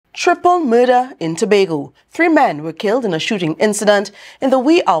Triple murder in Tobago. 3 men were killed in a shooting incident in the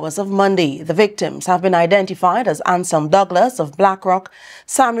wee hours of Monday. The victims have been identified as Anslem Douglas of Blackrock,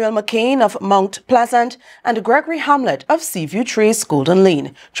 Samuel McKain of Mount Pleasant, and Gregory Hamlett of Seaview Trace, Golden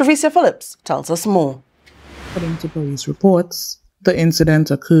Lane. Travicia Phillips tells us more. According to police reports, the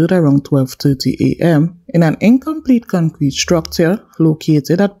incident occurred around 12:30 a.m. in an incomplete concrete structure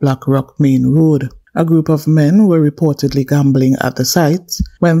located at Blackrock Main Road. A group of men were reportedly gambling at the site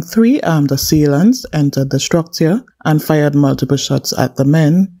when 3 armed assailants entered the structure and fired multiple shots at the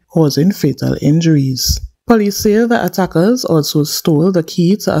men, causing fatal injuries. Police say the attackers also stole the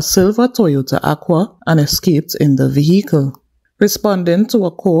key to a silver Toyota Aqua and escaped in the vehicle. Responding to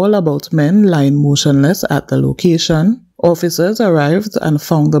a call about men lying motionless at the location, officers arrived and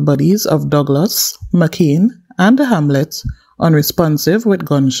found the bodies of Douglas, McKain, and Hamlett unresponsive with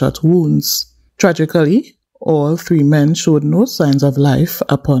gunshot wounds. Tragically, all 3 men showed no signs of life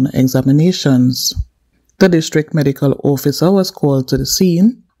upon examinations. The district medical officer was called to the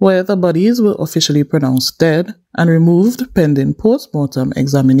scene, where the bodies were officially pronounced dead and removed pending post-mortem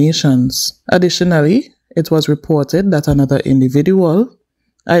examinations. Additionally, it was reported that another individual,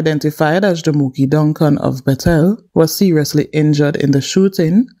 identified as Jamoki Duncan of Bethel, was seriously injured in the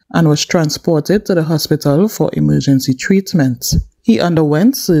shooting and was transported to the hospital for emergency treatment. He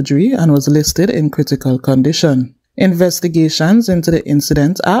underwent surgery and was listed in critical condition. Investigations into the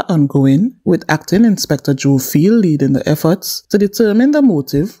incident are ongoing, with Acting Inspector Joe Field leading the efforts to determine the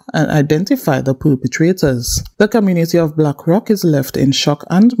motive and identify the perpetrators. The community of Blackrock is left in shock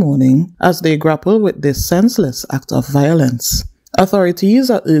and mourning as they grapple with this senseless act of violence.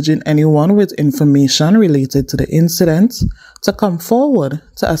 Authorities are urging anyone with information related to the incident to come forward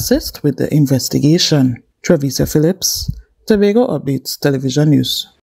to assist with the investigation. Travicia Phillips, Tobago Updates Television News.